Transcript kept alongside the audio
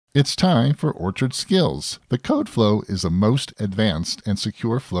It's time for Orchard Skills. The code flow is the most advanced and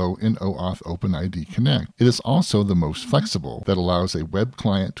secure flow in OAuth OpenID Connect. It is also the most flexible that allows a web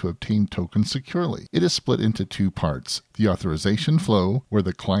client to obtain tokens securely. It is split into two parts: the authorization flow, where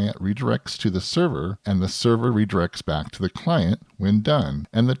the client redirects to the server and the server redirects back to the client when done,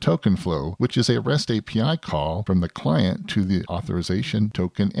 and the token flow, which is a REST API call from the client to the authorization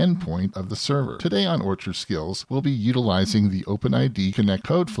token endpoint of the server. Today on Orchard Skills, we'll be utilizing the OpenID Connect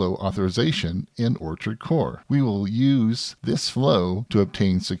code flow authorization in Orchard Core. We will use this flow to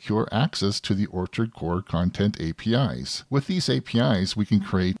obtain secure access to the Orchard Core content APIs. With these APIs, we can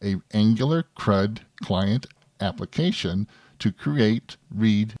create an Angular CRUD client application to create,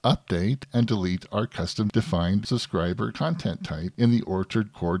 read, update, and delete our custom-defined subscriber content type in the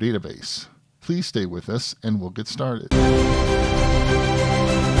Orchard Core database. Please stay with us and we'll get started.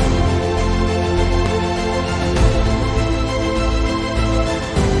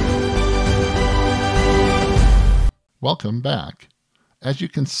 Welcome back. As you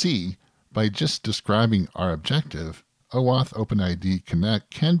can see, by just describing our objective, OAuth OpenID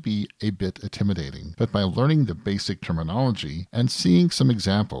Connect can be a bit intimidating, but by learning the basic terminology and seeing some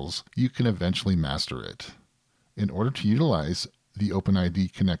examples, you can eventually master it. In order to utilize the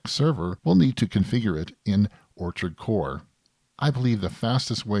OpenID Connect server, we'll need to configure it in Orchard Core. I believe the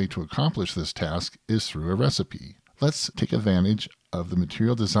fastest way to accomplish this task is through a recipe. Let's take advantage of the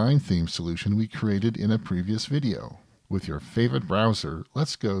material design theme solution we created in a previous video. With your favorite browser,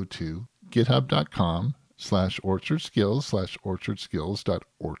 let's go to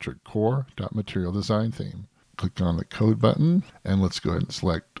github.com/orchardskills/orchardskills.orchardcore.materialDesignTheme. Click on the code button and let's go ahead and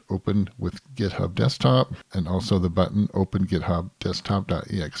select Open with GitHub Desktop and also the button Open GitHub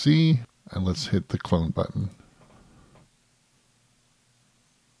Desktop.exe, and let's hit the clone button.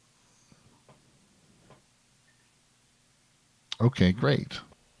 Okay, great.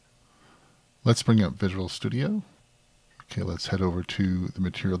 Let's bring up Visual Studio. Okay, let's head over to the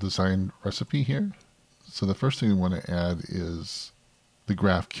material design recipe here. So the first thing we want to add is the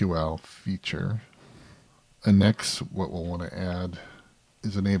GraphQL feature. And next, what we'll want to add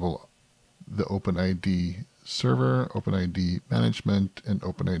is enable the OpenID server, OpenID management, and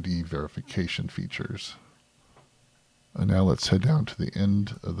OpenID verification features. And now let's head down to the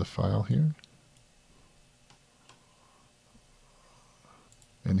end of the file here.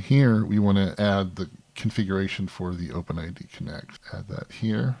 And here we want to add the configuration for the OpenID Connect. Add that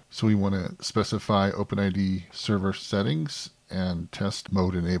here. So we want to specify OpenID server settings and test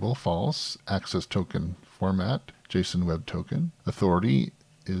mode enable false, access token format, JSON web token. Authority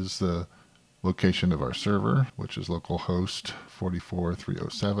is the location of our server, which is localhost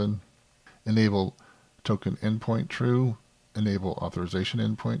 44307. Enable token endpoint true, enable authorization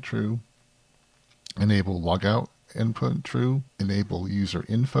endpoint true, enable logout endpoint true, enable user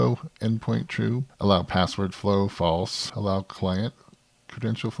info endpoint true, allow password flow false, allow client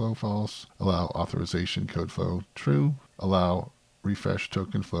credential flow false, allow authorization code flow true, allow refresh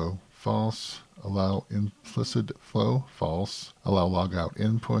token flow false, allow implicit flow false, allow logout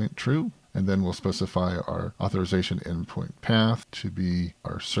endpoint true, and then we'll specify our authorization endpoint path to be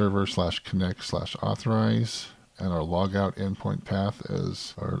our server/connect/authorize, and our logout endpoint path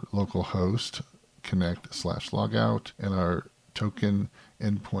as our local host connect/logout, and our token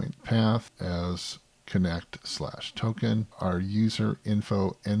endpoint path as connect/token, our user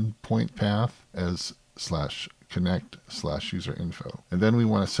info endpoint path as /connect/user info. And then we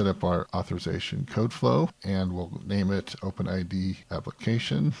want to set up our authorization code flow, and we'll name it OpenID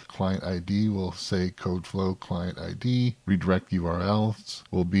application. Client ID will say code flow client ID. Redirect URLs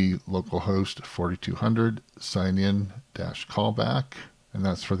will be localhost 4200 sign in -callback. And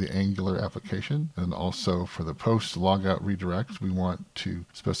that's for the Angular application. And also for the post logout redirect, we want to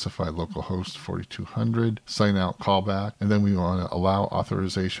specify localhost 4200, sign out callback, and then we want to allow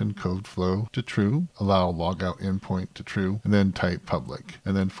authorization code flow to true, allow logout endpoint to true, and then type public.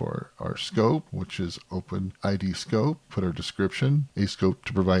 And then for our scope, which is OpenID scope, put our description, a scope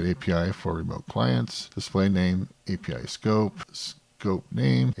to provide API for remote clients, display name, API scope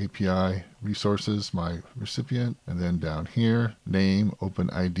name, API resources, my recipient, and then down here, name,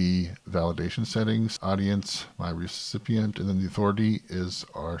 OpenID validation settings, audience, my recipient, and then the authority is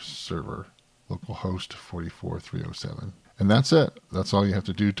our server, localhost 44307. And that's it. That's all you have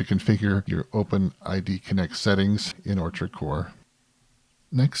to do to configure your OpenID Connect settings in Orchard Core.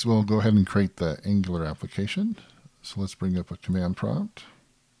 Next, we'll go ahead and create the Angular application. So let's bring up a command prompt,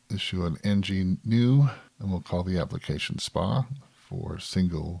 issue an ng new, and we'll call the application SPA for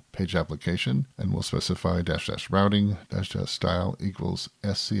single page application, and we'll specify --routing --style equals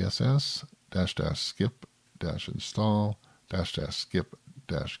SCSS --skip -install --skip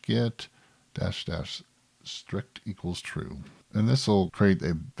dash get dash dash strict equals true. And this will create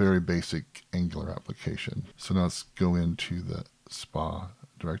a very basic Angular application. So now let's go into the SPA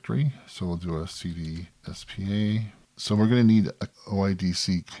directory. So we'll do a cd spa. So we're going to need a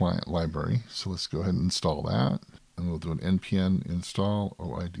OIDC client library. So let's go ahead and install that. And we'll do an npm install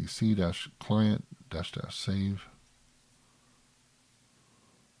oidc-client-save.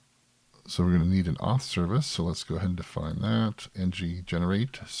 So we're going to need an auth service. So let's go ahead and define that. ng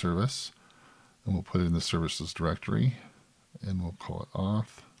generate service. And we'll put it in the services directory. And we'll call it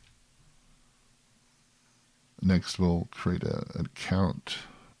auth. Next, we'll create an account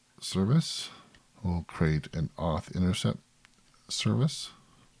service. We'll create an auth intercept service.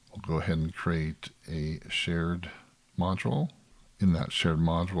 We'll go ahead and create a shared module. In that shared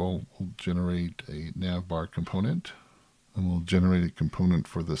module, we'll generate a navbar component. And we'll generate a component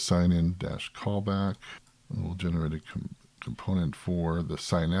for the sign-in-callback. And we'll generate a component for the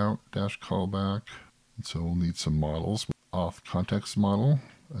sign-out-callback. And so we'll need some models. Auth context model,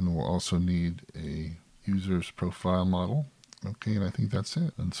 and we'll also need a user's profile model. Okay, and I think that's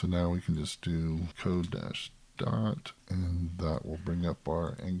it. And so now we can just do code-dot, and that will bring up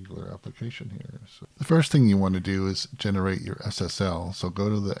our Angular application here. So the first thing you want to do is generate your SSL. So go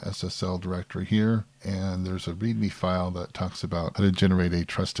to the SSL directory here, and there's a README file that talks about how to generate a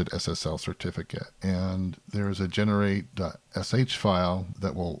trusted SSL certificate. And there is a generate.sh file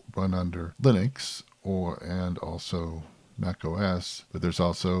that will run under Linux and also Mac OS, but there's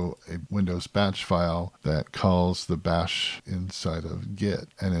also a Windows bash file that calls the bash inside of Git,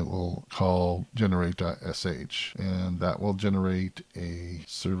 and it will call generate.sh, and that will generate a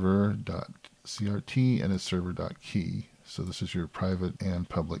server.crt and a server.key. So this is your private and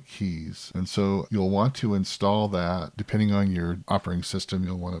public keys. And so you'll want to install that. Depending on your operating system,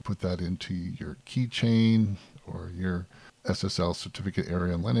 you'll want to put that into your keychain or your SSL certificate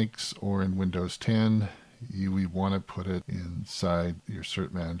area in Linux, or in Windows 10. We want to put it inside your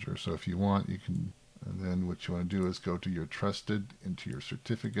cert manager. So if you want, you can, and then what you want to do is go to your trusted, into your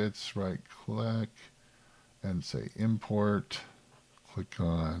certificates, right click and say import, click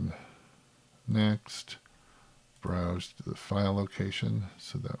on next, browse to the file location.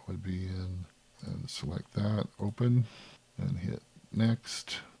 So that would be in, and select that, open, and hit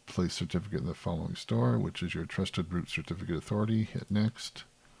next. Place certificate in the following store, which is your trusted root certificate authority. Hit next,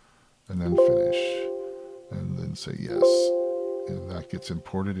 and then finish. And then say yes, and that gets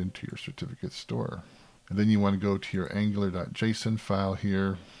imported into your certificate store. And then you want to go to your angular.json file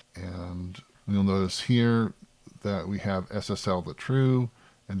here, and you'll notice here that we have SSL the true,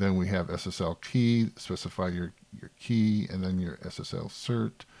 and then we have SSL key, specify your key, and then your SSL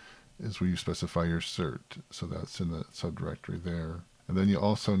cert is where you specify your cert. So that's in the subdirectory there. And then you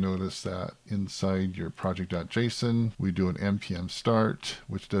also notice that inside your project.json, we do an npm start,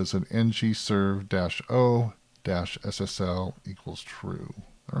 which does an ng-serve-o-ssl equals true.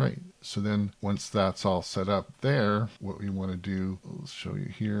 All right, so then once that's all set up there, what we want to do, I'll show you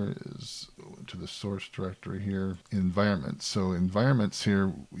here, is go into the source directory here, environments. So environments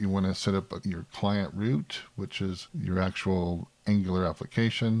here, you want to set up your client root, which is your actual Angular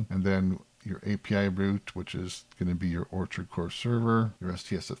application, and then your API root, which is going to be your Orchard core server, your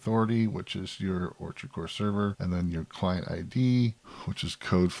STS authority, which is your Orchard core server, and then your client ID, which is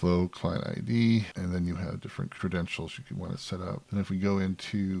CodeFlow client ID, and then you have different credentials you can want to set up. And if we go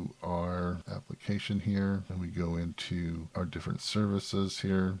into our application here, and we go into our different services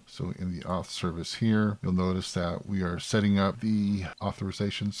here, so in the auth service here, you'll notice that we are setting up the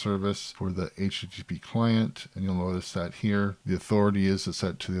authorization service for the HTTP client, and you'll notice that here the authority is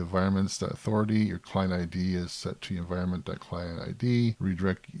set to the environments.authority, your client ID is set to environment.client ID,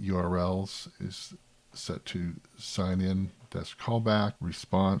 redirect URLs is set to sign in callback,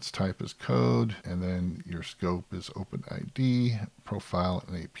 response type is code, and then your scope is OpenID, profile,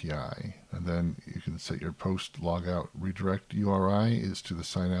 and API. And then you can set your post logout redirect URI is to the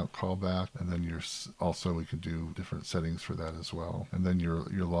sign out callback, and then also we can do different settings for that as well. And then your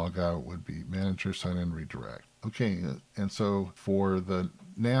logout would be manager sign in redirect. Okay, and so for the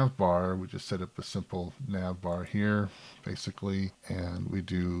nav bar, we just set up a simple nav bar here, basically, and we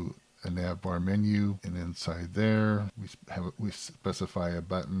do a nav bar menu, and inside there we specify a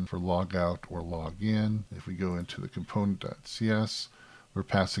button for logout or login. If we go into the component.cs, we're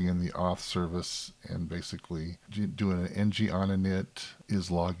passing in the auth service and basically doing an ng on init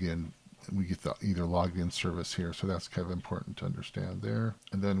is login. We get the either login service here, so that's kind of important to understand there.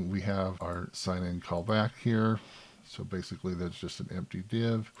 And then we have our sign in callback here. So basically that's just an empty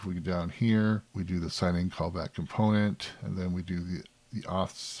div. If we go down here, we do the sign in callback component, and then we do the the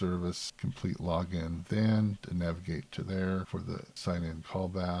auth service complete login, then to navigate to there for the sign in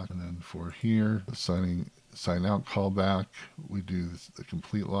callback. And then for here, the sign out callback, we do the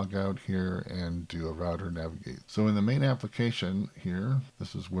complete logout here and do a router navigate. So in the main application here,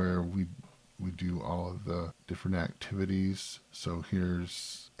 this is where we do all of the different activities. So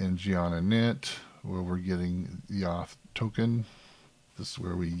here's ng on init, where we're getting the auth token. This is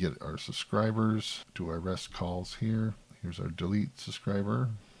where we get our subscribers, do our REST calls here. Here's our delete subscriber.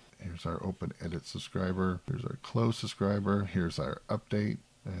 Here's our open edit subscriber. Here's our close subscriber. Here's our update.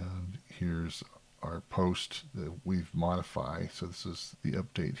 And here's our post that we've modified. So this is the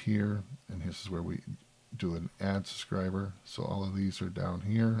update here. And this is where we do an add subscriber. So all of these are down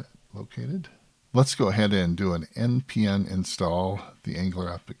here located. Let's go ahead and do an npm install the Angular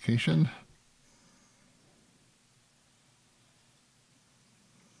application.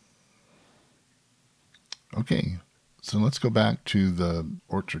 Okay, so let's go back to the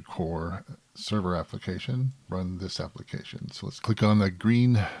Orchard Core server application, run this application. So let's click on the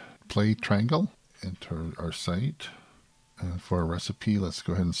green play triangle, enter our site. And for our recipe, let's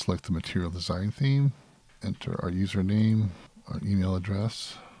go ahead and select the material design theme, enter our username, our email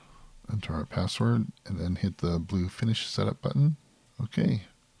address, enter our password, and then hit the blue finish setup button. Okay,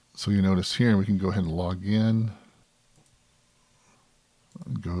 so you notice here we can go ahead and log in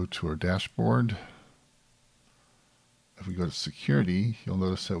and go to our dashboard. If we go to security, you'll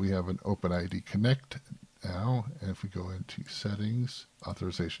notice that we have an OpenID Connect now. And if we go into settings,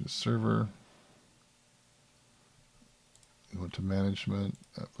 authorization server, go into management,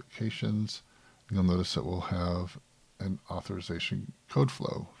 applications, you'll notice that we'll have an authorization code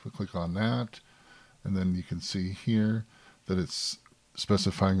flow. If we click on that, and then you can see here that it's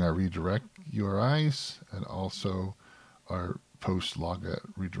specifying our redirect URIs and also our post logout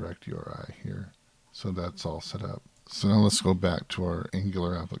redirect URI here. So that's all set up. So now let's go back to our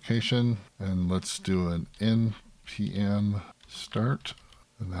Angular application and let's do an npm start,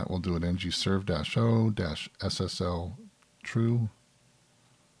 and that will do an ngserve-o-ssl true.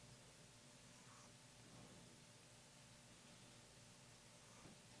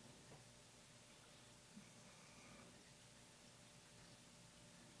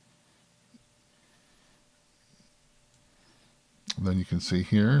 And then you can see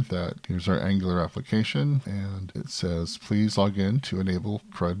here that here's our Angular application, and it says, please log in to enable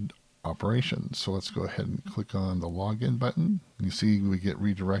CRUD operations. So let's go ahead and click on the login button. And you see we get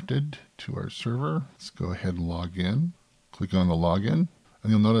redirected to our server. Let's go ahead and log in. Click on the login. And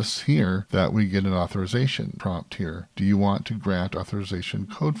you'll notice here that we get an authorization prompt here. Do you want to grant authorization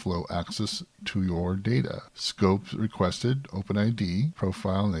code flow access to your data? Scope requested, OpenID,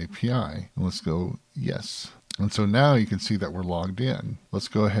 profile, and API. And let's go yes. And so now you can see that we're logged in. Let's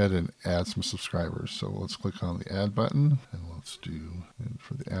go ahead and add some subscribers. So let's click on the add button, and let's do, and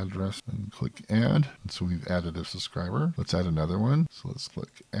for the address, and click add. And so we've added a subscriber. Let's add another one. So let's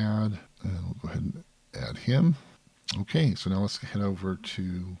click add, and we'll go ahead and add him. Okay, so now let's head over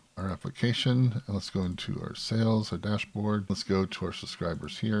to our application, and let's go into our sales, our dashboard. Let's go to our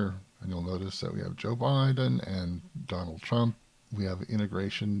subscribers here, and you'll notice that we have Joe Biden and Donald Trump. We have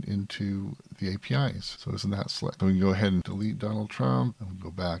integration into the APIs. So isn't that slick? So we can go ahead and delete Donald Trump, and we'll go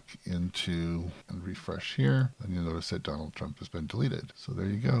back into and refresh here, and you'll notice that Donald Trump has been deleted. So there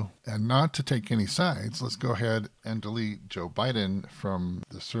you go. And not to take any sides, let's go ahead and delete Joe Biden from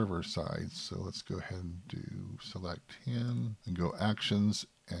the server side. So let's go ahead and select him and go actions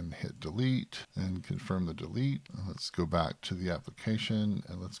and hit delete and confirm the delete. And let's go back to the application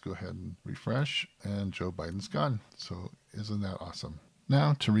and let's go ahead and refresh, and Joe Biden's gone. So isn't that awesome?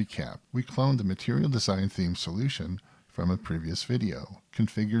 Now to recap, we cloned the material design theme solution from a previous video,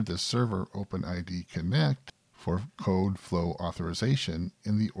 configured the server OpenID Connect for code flow authorization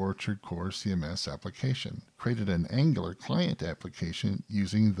in the Orchard Core CMS application, created an Angular client application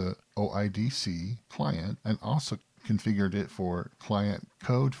using the OIDC client, and also configured it for client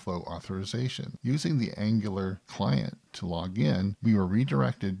code flow authorization. Using the Angular client to log in, we were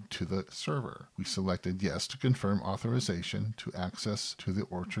redirected to the server. We selected yes to confirm authorization to access to the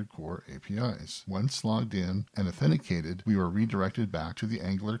Orchard Core APIs. Once logged in and authenticated, we were redirected back to the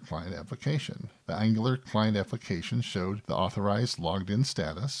Angular client application. The Angular client application showed the authorized logged in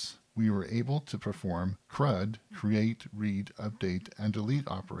status. We were able to perform CRUD, create, read, update, and delete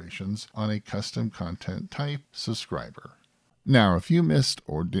operations on a custom content type subscriber. Now, if you missed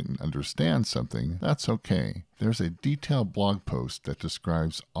or didn't understand something, that's okay. There's a detailed blog post that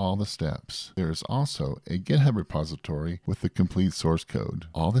describes all the steps. There is also a GitHub repository with the complete source code.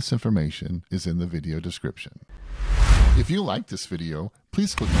 All this information is in the video description. If you like this video,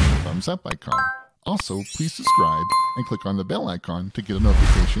 please click on the thumbs up icon. Also, please subscribe and click on the bell icon to get a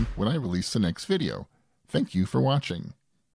notification when I release the next video. Thank you for watching.